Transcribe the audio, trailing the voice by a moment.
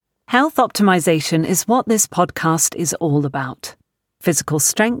Health optimization is what this podcast is all about. Physical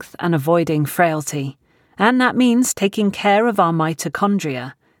strength and avoiding frailty. And that means taking care of our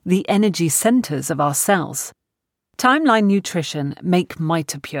mitochondria, the energy centers of our cells. Timeline Nutrition make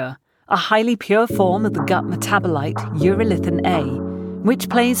MitoPure, a highly pure form of the gut metabolite urolithin A, which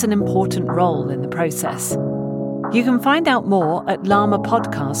plays an important role in the process. You can find out more at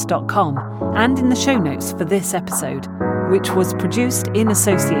lamapodcast.com and in the show notes for this episode, which was produced in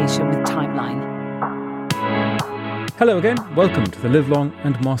association with Timeline. Hello again, welcome to the Live Long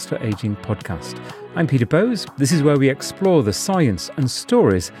and Master Aging podcast. I'm Peter Bowes. This is where we explore the science and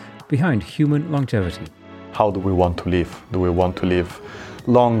stories behind human longevity. How do we want to live? Do we want to live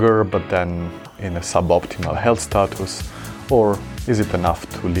longer but then in a suboptimal health status? Or is it enough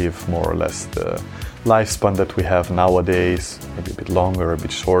to live more or less the lifespan that we have nowadays, maybe a bit longer, a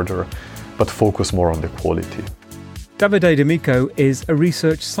bit shorter, but focus more on the quality? Davide D'Amico is a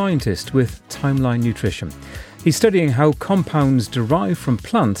research scientist with Timeline Nutrition. He's studying how compounds derived from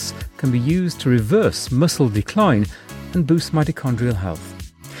plants can be used to reverse muscle decline and boost mitochondrial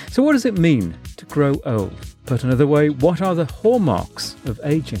health. So what does it mean to grow old? Put another way, what are the hallmarks of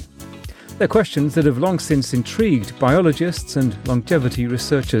aging? They're questions that have long since intrigued biologists and longevity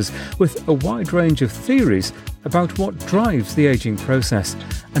researchers, with a wide range of theories about what drives the aging process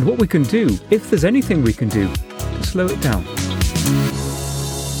and what we can do, if there's anything we can do, to slow it down.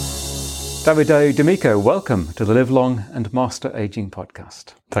 Davide D'Amico, welcome to the Live Long and Master Aging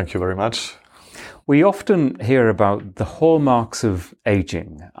podcast. Thank you very much. We often hear about the hallmarks of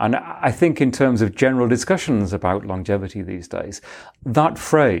aging, and I think in terms of general discussions about longevity these days, that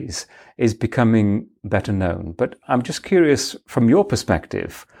phrase is becoming better known. But I'm just curious, from your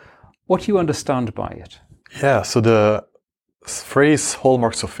perspective, what do you understand by it? Yeah, so the phrase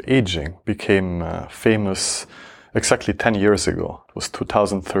hallmarks of aging became famous exactly 10 years ago. It was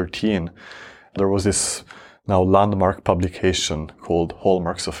 2013. There was this now landmark publication called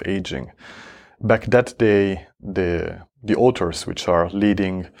Hallmarks of Aging. Back that day, the authors, which are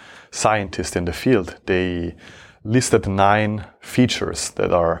leading scientists in the field, they listed 9 features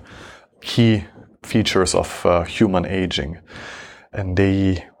that are key features of human aging. And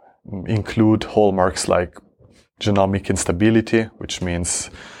they include hallmarks like genomic instability, which means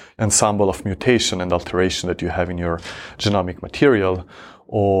ensemble of mutation and alteration that you have in your genomic material,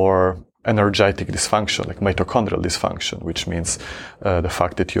 or energetic dysfunction, like mitochondrial dysfunction, which means the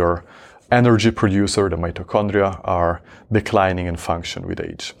fact that your energy producer, the mitochondria, are declining in function with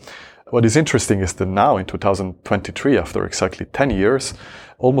age. What is interesting is that now in 2023, after exactly 10 years,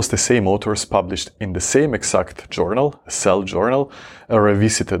 almost the same authors published in the same exact journal, a Cell journal, a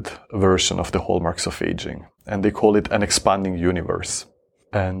revisited version of the hallmarks of aging. And they call it an expanding universe.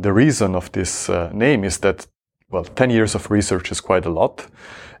 And the reason of this name is that, 10 years of research is quite a lot.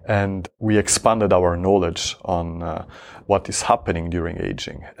 And we expanded our knowledge on what is happening during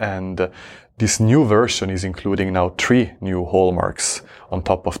aging. And this new version is including now 3 new hallmarks on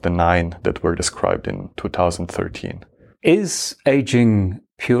top of the 9 that were described in 2013. Is aging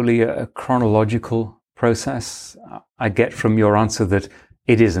purely a chronological process? I get from your answer that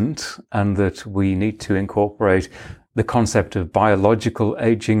it isn't, and that we need to incorporate the concept of biological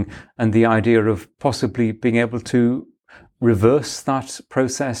aging and the idea of possibly being able to reverse that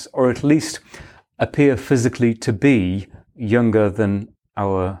process, or at least appear physically to be younger than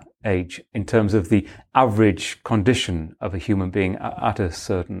our age in terms of the average condition of a human being at a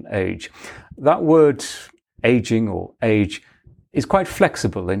certain age. That word aging or age is quite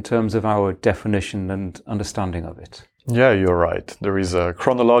flexible in terms of our definition and understanding of it. Yeah, you're right. There is a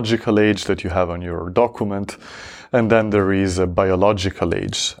chronological age that you have on your document, and then there is a biological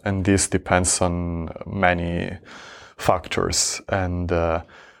age, and this depends on many factors. And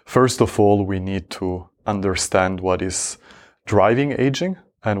first of all, we need to understand what is driving aging.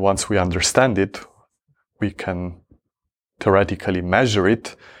 And once we understand it, we can theoretically measure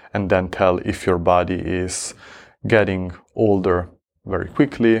it and then tell if your body is getting older very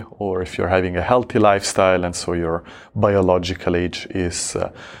quickly, or if you're having a healthy lifestyle and so your biological age is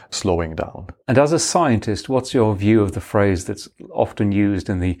slowing down. And as a scientist, what's your view of the phrase that's often used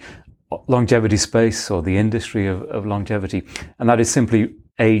in the longevity space or the industry of longevity, and that is simply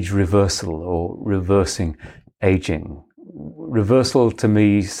age reversal or reversing aging? Reversal to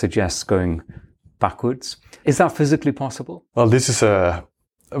me suggests going backwards. Is that physically possible? Well, this is a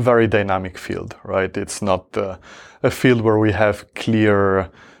very dynamic field, right? It's not a field where we have clear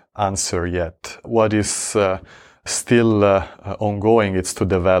answer yet. What is still ongoing is to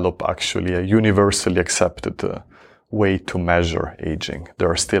develop actually a universally accepted way to measure aging. There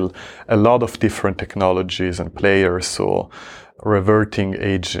are still a lot of different technologies and players. So reverting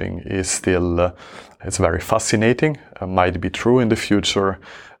aging is still, it's very fascinating, might be true in the future.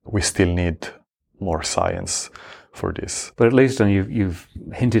 We still need more science for this. But at least, and you've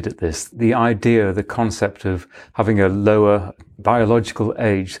hinted at this, the idea, the concept of having a lower biological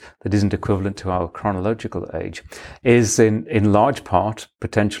age that isn't equivalent to our chronological age is in large part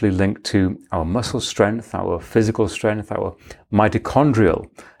potentially linked to our muscle strength, our physical strength, our mitochondrial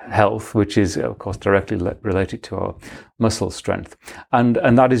health, which is of course directly related to our muscle strength. And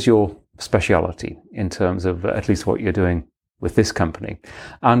that is your speciality in terms of at least what you're doing with this company.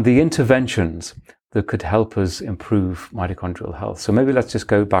 And the interventions that could help us improve mitochondrial health. So maybe let's just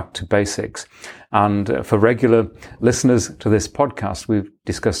go back to basics. And for regular listeners to this podcast, we've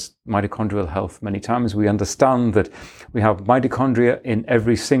discussed mitochondrial health many times. We understand that we have mitochondria in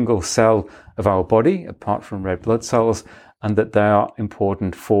every single cell of our body, apart from red blood cells, and that they are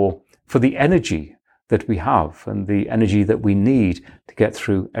important for the energy that we have and the energy that we need to get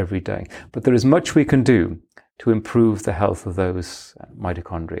through every day. But there is much we can do to improve the health of those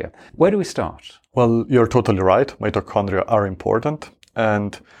mitochondria. Where do we start? Well, you're totally right. Mitochondria are important,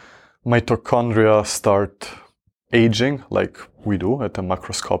 and mitochondria start aging like we do at a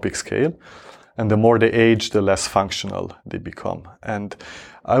macroscopic scale. And the more they age, the less functional they become. And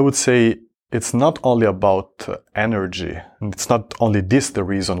I would say it's not only about energy, and it's not only this the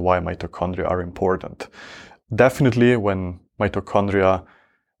reason why mitochondria are important. Definitely when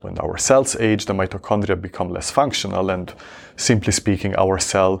our cells age, the mitochondria become less functional, and simply speaking, our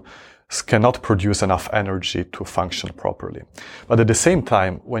cells cannot produce enough energy to function properly. But at the same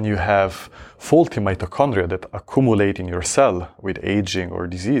time, when you have faulty mitochondria that accumulate in your cell with aging or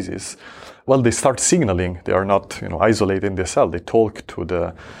diseases, well, they start signaling. They are not, isolated in the cell. They talk to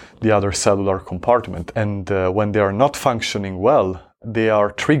the other cellular compartment. And when they are not functioning well, they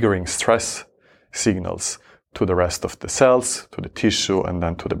are triggering stress signals to the rest of the cells, to the tissue, and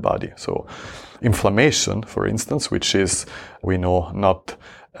then to the body. So inflammation, for instance, which is, we know, not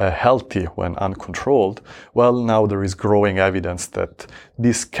healthy when uncontrolled, well, now there is growing evidence that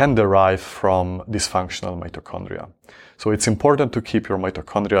this can derive from dysfunctional mitochondria. So it's important to keep your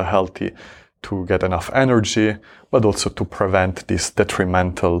mitochondria healthy, to get enough energy, but also to prevent these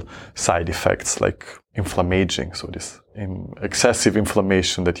detrimental side effects like inflammation, so this excessive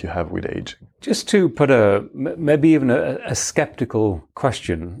inflammation that you have with aging. Just to put maybe even a skeptical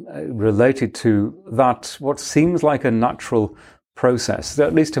question related to that, what seems like a natural process,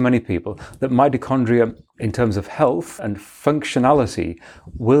 at least to many people, that mitochondria in terms of health and functionality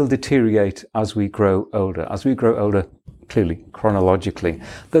will deteriorate as we grow older. As we grow older, clearly, chronologically,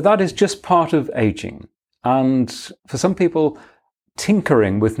 that is just part of aging. And for some people,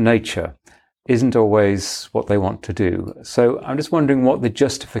 tinkering with nature isn't always what they want to do. So I'm just wondering what the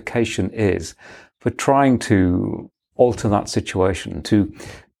justification is for trying to alter that situation, to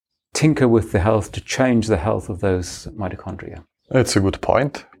tinker with the health, to change the health of those mitochondria. It's a good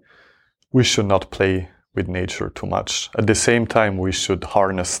point. We should not play with nature too much. At the same time, we should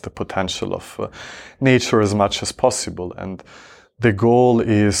harness the potential of nature as much as possible. And the goal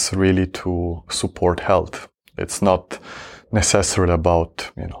is really to support health. It's not necessarily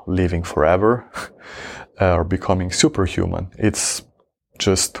about, living forever or becoming superhuman. It's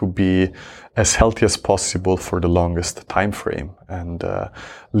just to be as healthy as possible for the longest time frame, and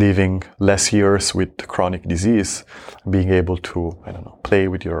living less years with chronic disease, being able to, play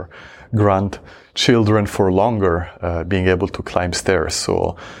with your grandchildren for longer, being able to climb stairs.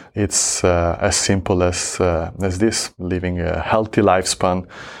 So it's as simple as this, living a healthy lifespan,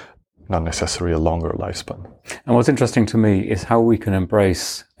 not necessarily a longer lifespan. And what's interesting to me is how we can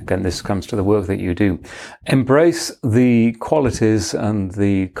embrace, again, this comes to the work that you do, embrace the qualities and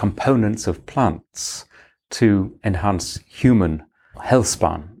the components of plants to enhance human health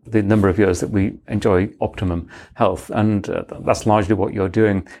span, the number of years that we enjoy optimum health. And that's largely what you're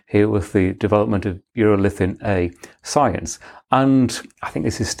doing here with the development of urolithin A science. And I think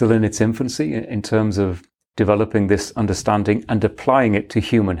this is still in its infancy in terms of developing this understanding and applying it to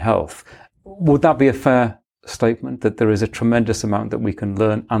human health. Would that be a fair statement, that there is a tremendous amount that we can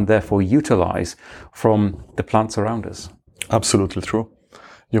learn and therefore utilize from the plants around us? Absolutely true.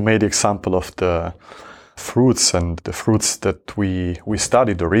 You made the example of the fruits, and the fruits that we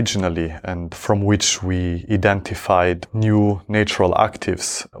studied originally and from which we identified new natural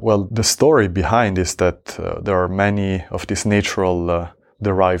actives. Well, the story behind is that there are many of these natural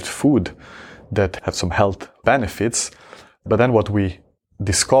derived food that have some health benefits. But then what we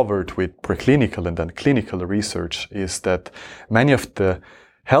discovered with preclinical and then clinical research is that many of the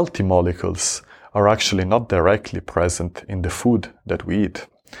healthy molecules are actually not directly present in the food that we eat.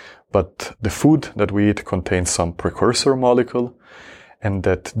 But the food that we eat contains some precursor molecule, and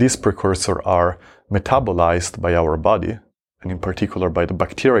that these precursors are metabolized by our body, and in particular by the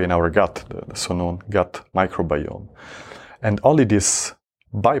bacteria in our gut, the so-known gut microbiome. And only these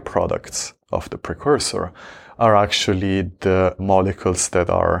byproducts of the precursor are actually the molecules that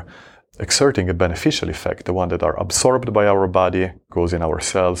are exerting a beneficial effect, the one that are absorbed by our body, goes in our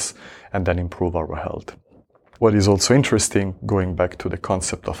cells, and then improve our health. What is also interesting, going back to the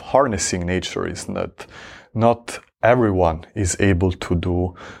concept of harnessing nature, is that not everyone is able to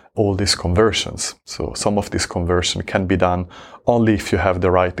do all these conversions. So some of this conversion can be done only if you have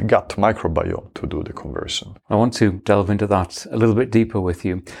the right gut microbiome to do the conversion. I want to delve into that a little bit deeper with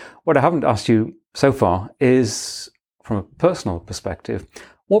you. What I haven't asked you so far is, from a personal perspective,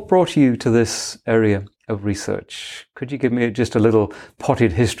 what brought you to this area of research? Could you give me just a little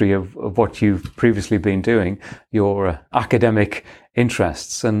potted history of what you've previously been doing, your academic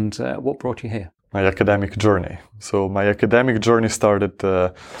interests, and what brought you here? My academic journey. So my academic journey started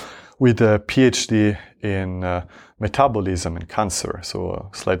with a PhD in metabolism and cancer, so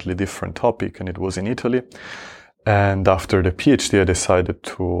a slightly different topic, and it was in Italy. And after the PhD, I decided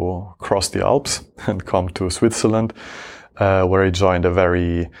to cross the Alps and come to Switzerland, where I joined a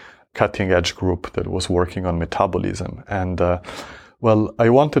very cutting-edge group that was working on metabolism. And I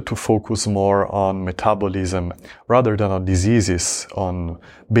wanted to focus more on metabolism rather than on diseases, on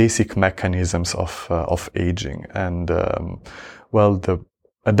basic mechanisms of aging. And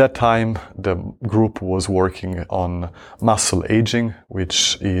at that time, the group was working on muscle aging,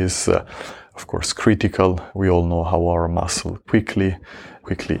 which is, of course, critical. We all know how our muscle quickly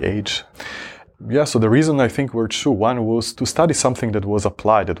age. Yeah, so the reason I think were two. One was to study something that was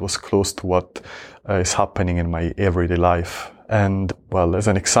applied, that was close to what is happening in my everyday life. And, as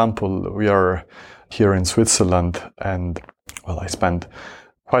an example, we are here in Switzerland, and, I spend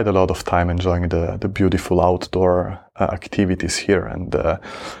quite a lot of time enjoying the beautiful outdoor activities here. And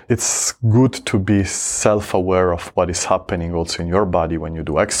it's good to be self-aware of what is happening also in your body when you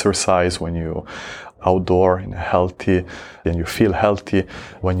do exercise, when you outdoor and healthy, and you feel healthy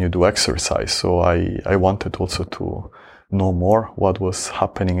when you do exercise. So I wanted also to know more what was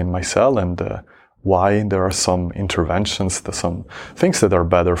happening in my cell, and why there are some interventions, some things that are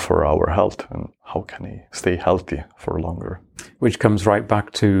better for our health, and how can I stay healthy for longer. Which comes right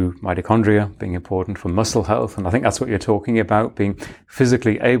back to mitochondria being important for muscle health. And I think that's what you're talking about, being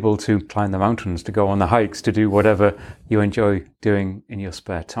physically able to climb the mountains, to go on the hikes, to do whatever you enjoy doing in your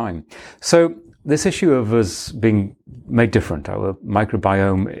spare time. So this issue of us being made different, our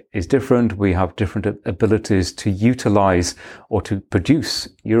microbiome is different, we have different abilities to utilize or to produce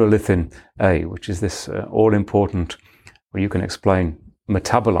urolithin A, which is this all-important, well, you can explain,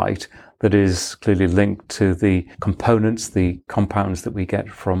 metabolite that is clearly linked to the components, the compounds that we get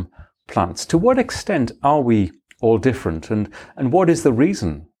from plants. To what extent are we all different, and what is the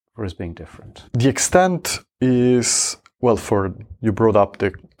reason for us being different? The extent is, you brought up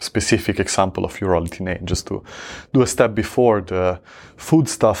the specific example of urolithin A. Just to do a step before, the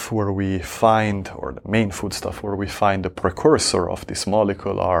foodstuff where we find, or the main foodstuff where we find the precursor of this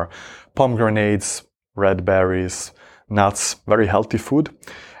molecule are pomegranates, red berries, nuts, very healthy food.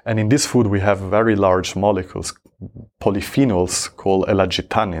 And in this food we have very large molecules, polyphenols called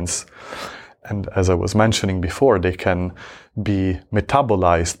elagitanins. And as I was mentioning before, they can be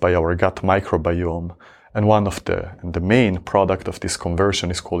metabolized by our gut microbiome. And one of the main product of this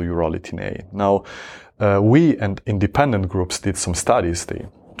conversion is called urolithin A. Now, we and independent groups did some studies. They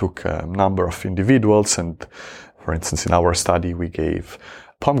took a number of individuals, and for instance, in our study, we gave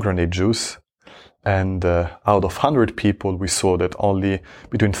pomegranate juice. And out of 100 people, we saw that only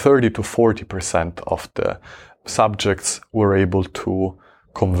between 30 to 40% of the subjects were able to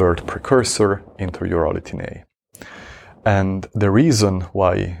convert precursor into urolithin A. And the reason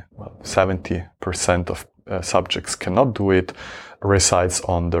why 70% of subjects cannot do it resides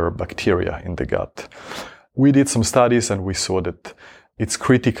on their bacteria in the gut. We did some studies, and we saw that it's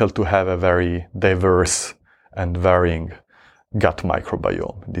critical to have a very diverse and varying gut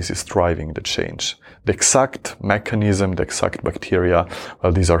microbiome. This is driving the change. The exact mechanism, the exact bacteria,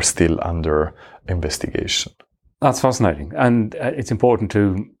 these are still under investigation. That's fascinating. And it's important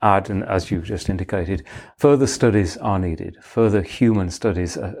to add, and as you've just indicated, further studies are needed. Further human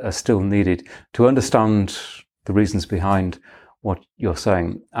studies are still needed to understand the reasons behind what you're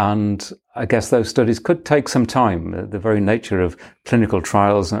saying. And I guess those studies could take some time. The very nature of clinical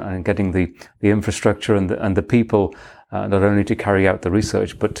trials and getting the infrastructure and the people not only to carry out the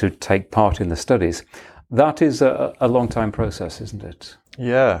research, but to take part in the studies. That is a long time process, isn't it?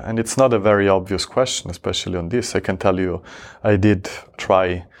 Yeah, and it's not a very obvious question, especially on this. I can tell you, I did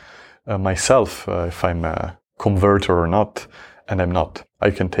try myself if I'm a converter or not. and I'm not.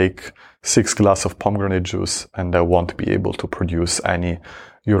 I can take 6 glasses of pomegranate juice and I won't be able to produce any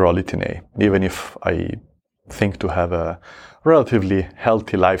urolithin A, even if I think to have a relatively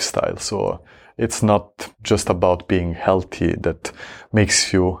healthy lifestyle. So it's not just about being healthy that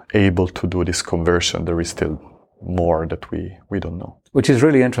makes you able to do this conversion. There is still more that we don't know. Which is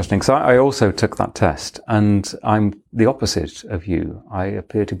really interesting, because I also took that test, and I'm the opposite of you. I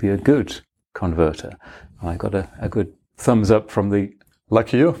appear to be a good converter. I got a good thumbs up from the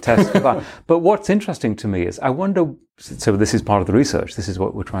Lucky you. test for that. But what's interesting to me is, I wonder, so this is part of the research, this is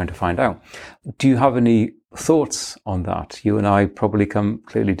what we're trying to find out. Do you have any thoughts on that? You and I probably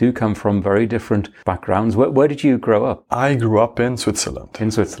clearly do come from very different backgrounds. Where did you grow up? I grew up in Switzerland.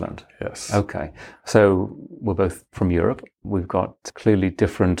 In Switzerland? Yes. Okay. So we're both from Europe. We've got clearly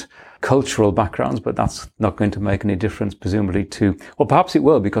different cultural backgrounds, but that's not going to make any difference, presumably, to, well, perhaps it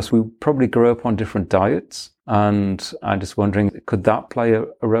will, because we probably grew up on different diets. And I'm just wondering, could that play a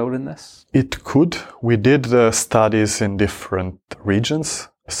role in this? It could. We did studies in different regions,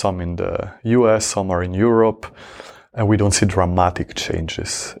 some in the US, some are in Europe, and we don't see dramatic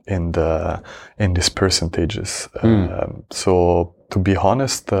changes in these percentages. So to be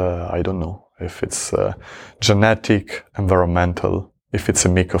honest, I don't know if it's genetic, environmental, if it's a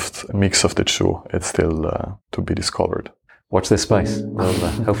mix of the two. It's still to be discovered. Watch this space. We'll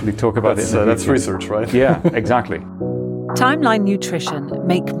hopefully talk about it. That's research, right? Yeah, exactly. Timeline Nutrition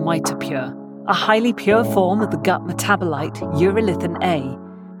make MitoPure, a highly pure form of the gut metabolite urolithin A.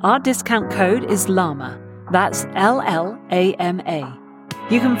 Our discount code is LLAMA. That's LLAMA.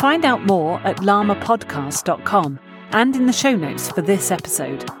 You can find out more at llama-podcast.com and in the show notes for this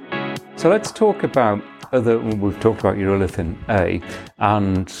episode. So let's talk about we've talked about urolithin A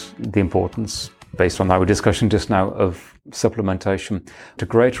and the importance, based on our discussion just now, of supplementation to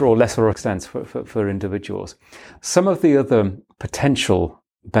greater or lesser extents for individuals. Some of the other potential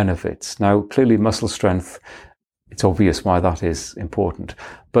benefits. Now, clearly muscle strength, it's obvious why that is important,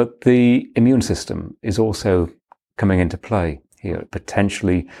 but the immune system is also coming into play here,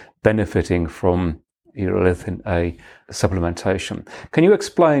 potentially benefiting from urolithin A supplementation. Can you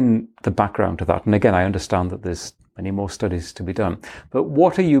explain the background to that? And again, I understand that there's many more studies to be done, but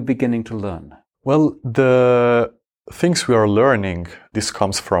what are you beginning to learn? Well, the things we are learning, this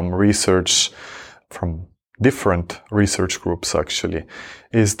comes from research, from different research groups actually,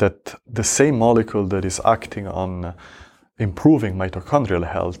 is that the same molecule that is acting on improving mitochondrial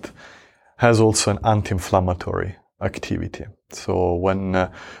health has also an anti-inflammatory activity. So when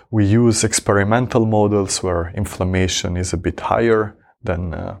we use experimental models where inflammation is a bit higher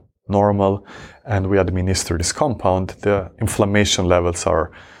than normal, and we administer this compound, the inflammation levels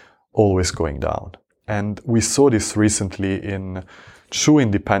are always going down. And we saw this recently in 2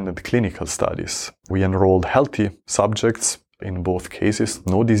 independent clinical studies. We enrolled healthy subjects in both cases,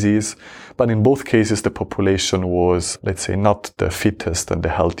 no disease, but in both cases the population was, let's say, not the fittest and the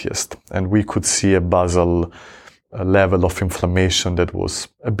healthiest. And we could see a basal level of inflammation that was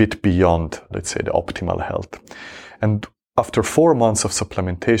a bit beyond, let's say, the optimal health. And after 4 months of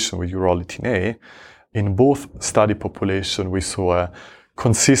supplementation with urolithin A, in both study population we saw a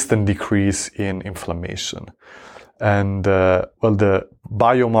consistent decrease in inflammation. And the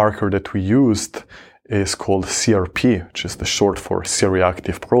biomarker that we used is called CRP, which is the short for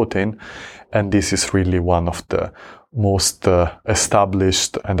C-reactive protein. And this is really one of the most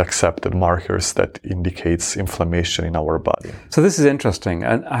established and accepted markers that indicates inflammation in our body. So this is interesting.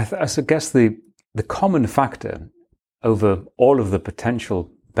 And I guess the common factor over all of the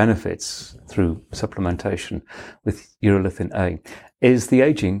potential benefits through supplementation with urolithin A is the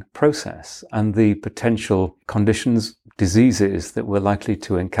aging process and the potential conditions, diseases that we're likely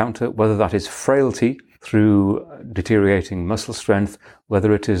to encounter, whether that is frailty through deteriorating muscle strength,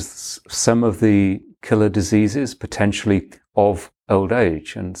 whether it is some of the killer diseases potentially of old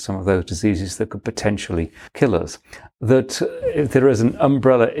age and some of those diseases that could potentially kill us. That if there is an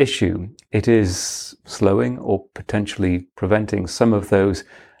umbrella issue, it is slowing or potentially preventing some of those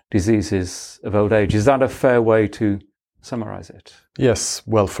diseases of old age. Is that a fair way to summarize it? Yes.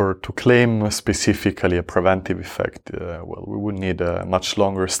 Well, to claim specifically a preventive effect, we would need much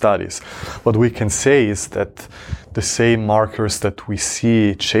longer studies. What we can say is that the same markers that we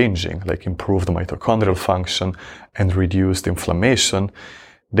see changing, like improved mitochondrial function and reduced inflammation,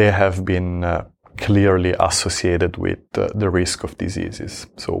 they have been clearly associated with the risk of diseases.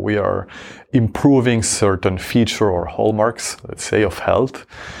 So we are improving certain feature or hallmarks, let's say, of health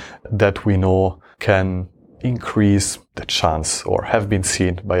that we know can increase the chance, or have been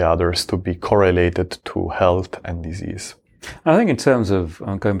seen by others, to be correlated to health and disease. I think in terms of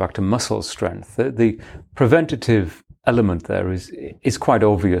going back to muscle strength, the preventative element there is quite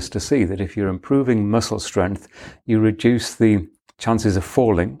obvious to see, that if you're improving muscle strength, you reduce the chances of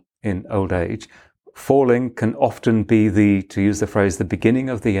falling in old age. Falling can often be to use the phrase, the beginning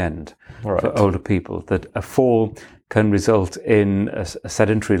of the end for older people, that a fall can result in a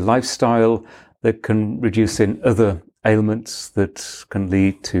sedentary lifestyle that can reduce in other ailments that can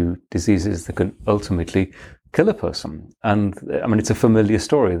lead to diseases that can ultimately kill a person. And I mean, it's a familiar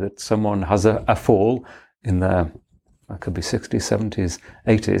story that someone has a fall in their, it could be 60s, 70s,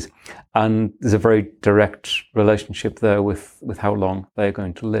 80s, and there's a very direct relationship there with how long they're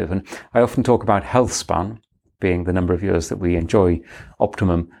going to live. And I often talk about health span being the number of years that we enjoy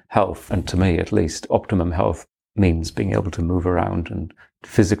optimum health. And to me, at least, optimum health means being able to move around and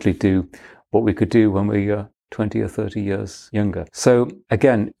physically do what we could do when we were 20 or 30 years younger. So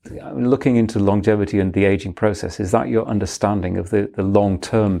again, looking into longevity and the aging process, is that your understanding of the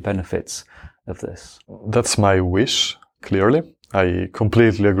long-term benefits of this? That's my wish, clearly. I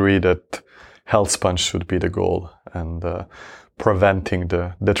completely agree that health span should be the goal, and preventing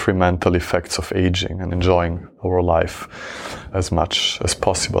the detrimental effects of aging and enjoying our life as much as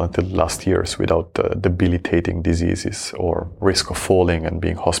possible until the last years without debilitating diseases or risk of falling and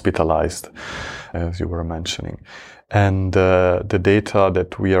being hospitalized, as you were mentioning. And the data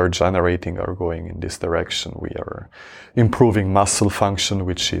that we are generating are going in this direction. We are improving muscle function,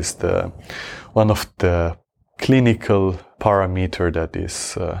 which is one of the clinical parameter that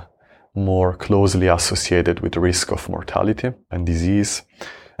is more closely associated with the risk of mortality and disease.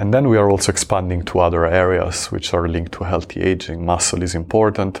 And then we are also expanding to other areas which are linked to healthy aging. Muscle is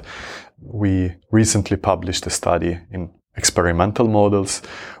important. We recently published a study in experimental models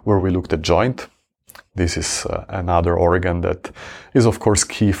where we looked at joint. This is another organ that is, of course,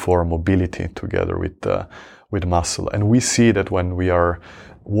 key for mobility together with muscle. And we see that when we are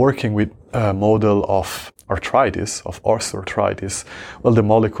working with a model of arthritis, of osteoarthritis, well, the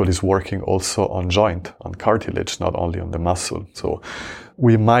molecule is working also on joint, on cartilage, not only on the muscle. So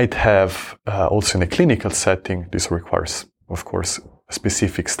we might have, also in a clinical setting, this requires, of course,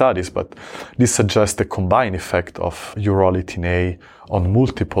 specific studies, but this suggests the combined effect of urolithin A on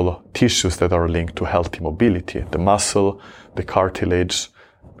multiple tissues that are linked to healthy mobility, the muscle, the cartilage,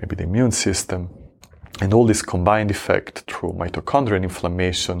 maybe the immune system. And all this combined effect through mitochondrial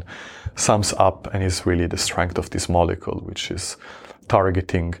inflammation sums up and is really the strength of this molecule, which is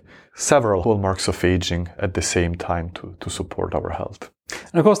targeting several hallmarks of aging at the same time to support our health.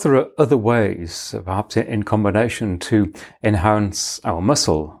 And of course, there are other ways, perhaps in combination, to enhance our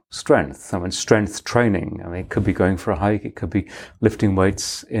muscle strength. I mean, strength training. I mean, it could be going for a hike, it could be lifting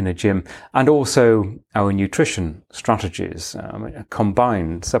weights in a gym, and also our nutrition strategies. I mean, a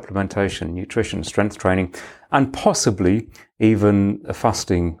combined supplementation, nutrition, strength training, and possibly even a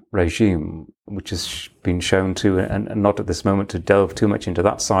fasting regime, which has been shown to, and not at this moment to delve too much into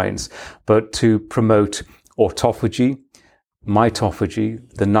that science, but to promote autophagy, mitophagy,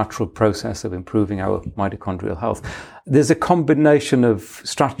 the natural process of improving our mitochondrial health. There's a combination of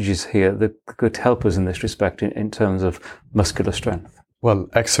strategies here that could help us in this respect in terms of muscular strength. Well,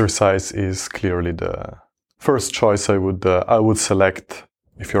 exercise is clearly the first choice I would select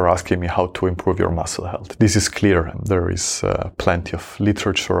if you're asking me how to improve your muscle health. This is clear. There is plenty of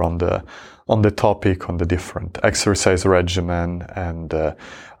literature on the topic, on the different exercise regimen, and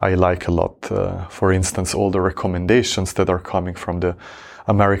I like a lot, for instance, all the recommendations that are coming from the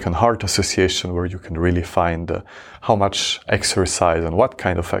American Heart Association, where you can really find how much exercise and what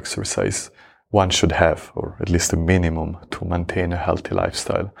kind of exercise one should have, or at least a minimum, to maintain a healthy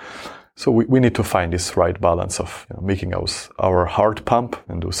lifestyle. So we need to find this right balance of making our heart pump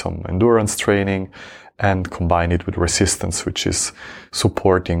and do some endurance training, and combine it with resistance, which is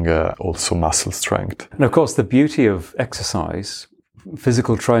supporting also muscle strength. And of course, the beauty of exercise,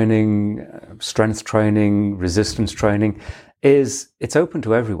 physical training, strength training, resistance training, is it's open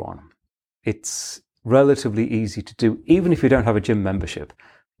to everyone. It's relatively easy to do, even if you don't have a gym membership.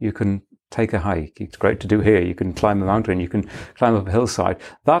 You can take a hike. It's great to do here. You can climb a mountain. You can climb up a hillside.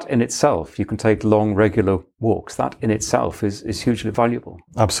 That in itself, you can take long, regular walks. That in itself is hugely valuable.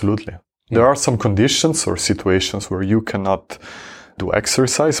 Absolutely. There are some conditions or situations where you cannot do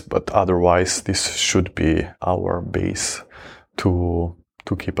exercise, but otherwise this should be our base to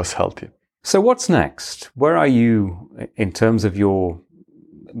keep us healthy. So what's next? Where are you in terms of your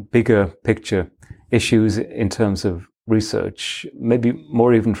bigger picture issues, in terms of research, maybe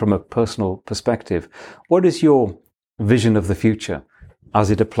more even from a personal perspective? What is your vision of the future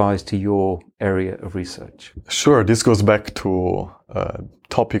as it applies to your area of research? Sure. This goes back to a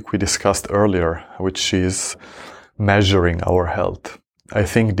topic we discussed earlier, which is measuring our health. I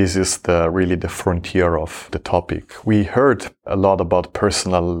think this is really the frontier of the topic. We heard a lot about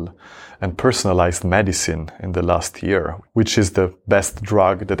personal and personalized medicine in the last year, which is the best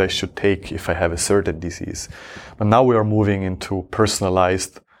drug that I should take if I have a certain disease. But now we are moving into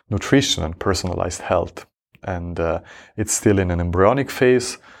personalized nutrition and personalized health. And it's still in an embryonic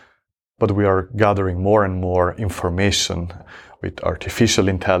phase, but we are gathering more and more information with artificial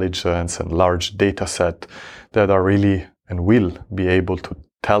intelligence and large data set that are really and will be able to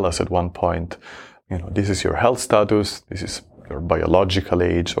tell us at one point, this is your health status, this is your biological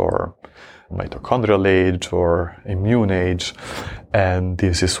age or mitochondrial age or immune age, and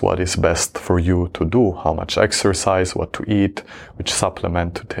this is what is best for you to do, how much exercise, what to eat, which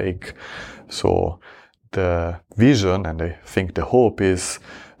supplement to take. So the vision, and I think the hope, is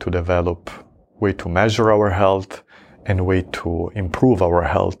to develop a way to measure our health and a way to improve our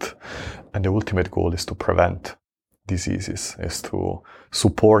health. And the ultimate goal is to prevent diseases, is to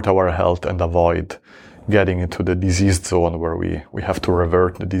support our health and avoid getting into the diseased zone where we have to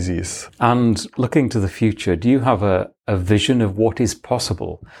revert the disease. And looking to the future, do you have a vision of what is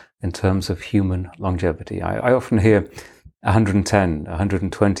possible in terms of human longevity? I often hear 110,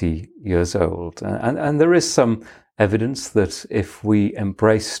 120 years old. And there is some evidence that if we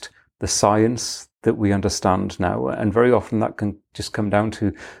embraced the science that we understand now, and very often that can just come down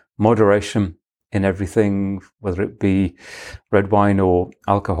to moderation in everything, whether it be red wine or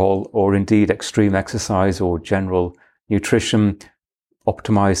alcohol, or indeed extreme exercise or general nutrition,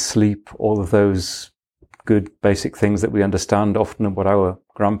 optimized sleep, all of those good basic things that we understand, often what our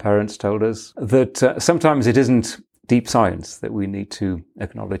grandparents told us, that sometimes it isn't deep science that we need to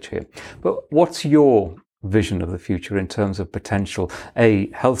acknowledge here. But what's your vision of the future in terms of potential, A,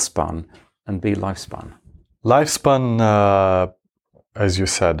 health span, and B, lifespan? Lifespan, as you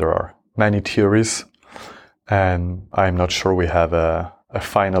said, there are many theories, and I'm not sure we have a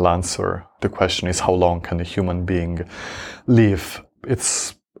final answer. The question is, how long can a human being live?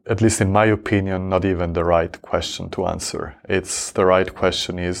 It's, at least in my opinion, not even the right question to answer. It's the right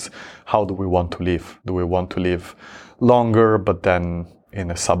question is, how do we want to live? Do we want to live longer, but then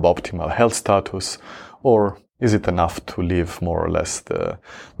in a suboptimal health status? Or is it enough to live more or less the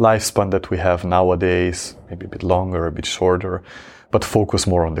lifespan that we have nowadays, maybe a bit longer, a bit shorter, but focus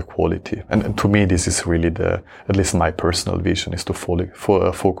more on the quality? And to me, this is really at least my personal vision, is to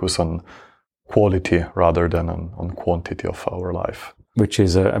focus on quality rather than on quantity of our life. Which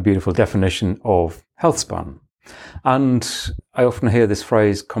is a beautiful definition of health span. And I often hear this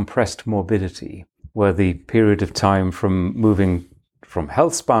phrase, compressed morbidity, where the period of time from moving from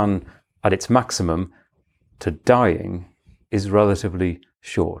health span at its maximum to dying is relatively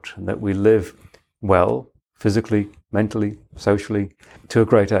short, and that we live well, physically, mentally, socially, to a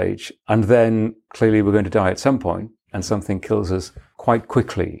great age. And then clearly we're going to die at some point, and something kills us quite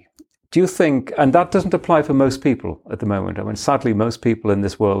quickly. Do you think, and that doesn't apply for most people at the moment, I mean, sadly, most people in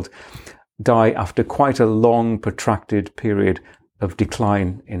this world die after quite a long, protracted period of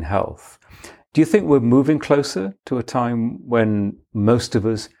decline in health. Do you think we're moving closer to a time when most of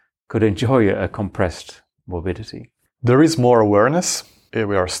us could enjoy a compressed morbidity? There is more awareness.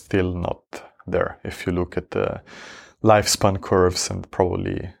 We are still not there. If you look at the lifespan curves and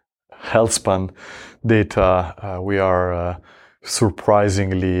probably health span data, we are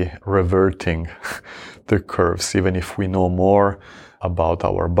surprisingly reverting the curves. Even if we know more about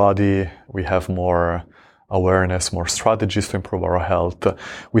our body, we have more awareness, more strategies to improve our health,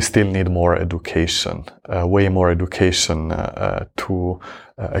 we still need more education, way more education to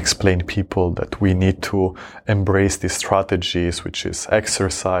explain people that we need to embrace these strategies, which is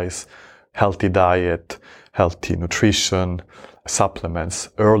exercise, healthy diet, healthy nutrition, supplements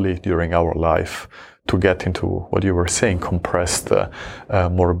early during our life to get into what you were saying, compressed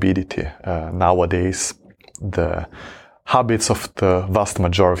morbidity. Nowadays, the habits of the vast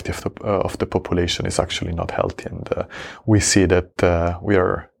majority of the population is actually not healthy, and we see that we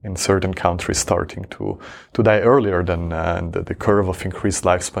are in certain countries starting to die earlier than and the curve of increased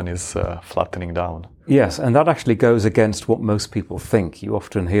lifespan is flattening down. Yes, and that actually goes against what most people think. You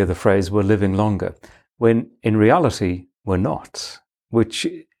often hear the phrase, we're living longer, when in reality, we're not, which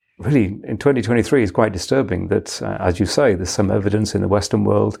really in 2023 is quite disturbing that, as you say, there's some evidence in the Western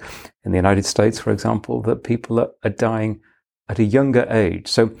world, in the United States, for example, that people are dying at a younger age.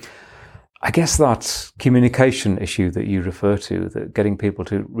 So I guess that communication issue that you refer to, that getting people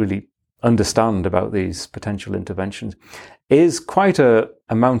to really understand about these potential interventions, is quite a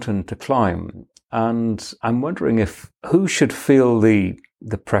mountain to climb. And I'm wondering who should feel the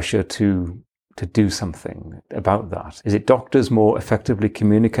pressure to to do something about that? Is it doctors more effectively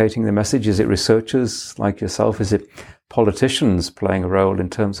communicating the message? Is it researchers like yourself? Is it politicians playing a role in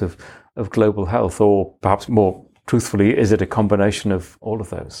terms of global health? Or perhaps more truthfully, is it a combination of all of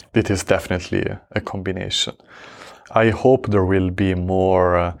those? It is definitely a combination. I hope there will be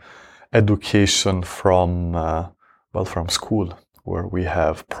more education from school, where we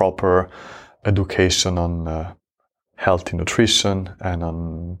have proper education on healthy nutrition and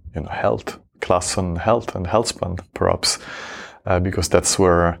on health, class on health and health span, perhaps, because that's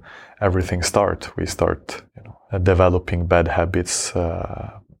where everything starts. We start developing bad habits,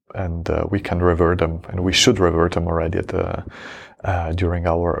 and we can revert them, and we should revert them already during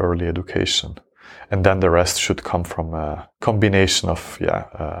our early education. And then the rest should come from a combination of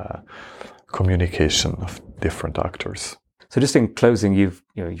communication of different actors. So just in closing, you've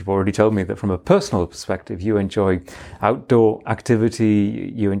already told me that from a personal perspective, you enjoy outdoor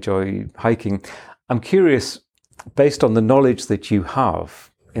activity, you enjoy hiking. I'm curious, based on the knowledge that you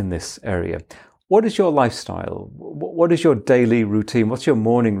have in this area, what is your lifestyle? What is your daily routine? What's your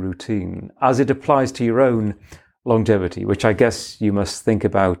morning routine as it applies to your own longevity, which I guess you must think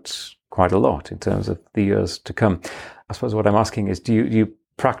about quite a lot in terms of the years to come? I suppose what I'm asking is, do you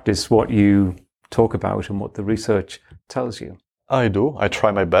practice what you talk about and what the research tells you? I do. I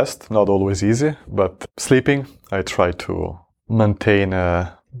try my best. Not always easy, but sleeping, I try to maintain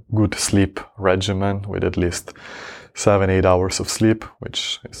a good sleep regimen with at least 7-8 hours of sleep,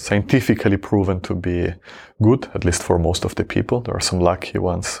 which is scientifically proven to be good, at least for most of the people. There are some lucky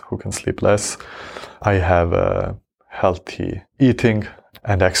ones who can sleep less. I have healthy eating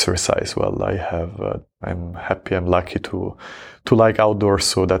and exercise. Well, I'm happy, I'm lucky to like outdoors,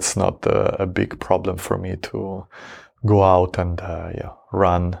 so that's not a big problem for me to go out and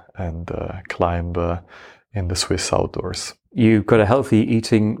run and climb in the Swiss outdoors. You've got a healthy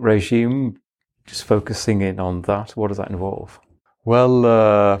eating regime. Just focusing in on that, what does that involve? Well,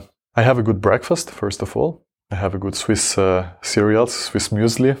 I have a good breakfast, first of all. I have a good Swiss cereals, Swiss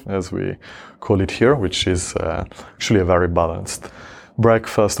muesli, as we call it here, which is actually a very balanced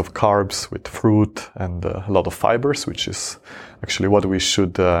breakfast of carbs with fruit and a lot of fibers, which is actually what we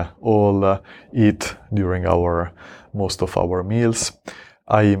should all eat during most of our meals.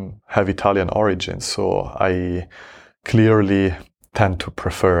 I have Italian origin, so I clearly tend to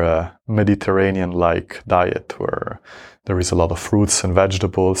prefer a Mediterranean-like diet where there is a lot of fruits and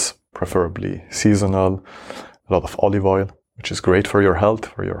vegetables, preferably seasonal, a lot of olive oil, which is great for your health,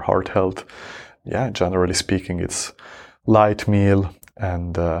 for your heart health. Yeah, generally speaking, it's light meal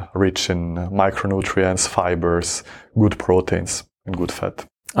and rich in micronutrients, fibers, good proteins, and good fat.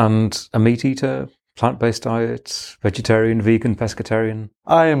 And a meat eater? Plant-based diet, vegetarian, vegan, pescatarian?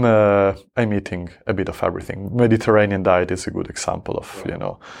 I'm eating a bit of everything. Mediterranean diet is a good example of,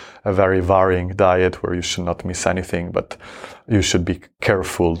 a very varying diet where you should not miss anything, but you should be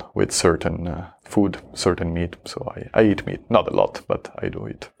careful with certain food, certain meat. So I eat meat, not a lot, but I do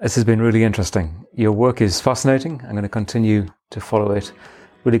eat. This has been really interesting. Your work is fascinating. I'm going to continue to follow it.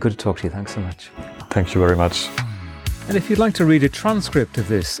 Really good to talk to you. Thanks so much. Thank you very much. And if you'd like to read a transcript of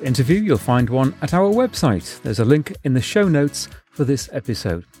this interview, you'll find one at our website. There's a link in the show notes for this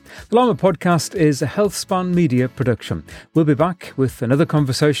episode. The Llama Podcast is a HealthSpan media production. We'll be back with another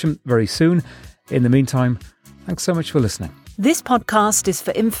conversation very soon. In the meantime, thanks so much for listening. This podcast is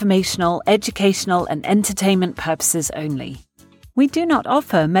for informational, educational and entertainment purposes only. We do not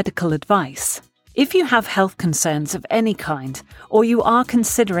offer medical advice. If you have health concerns of any kind, or you are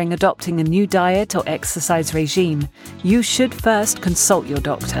considering adopting a new diet or exercise regime, you should first consult your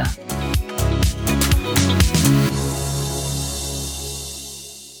doctor.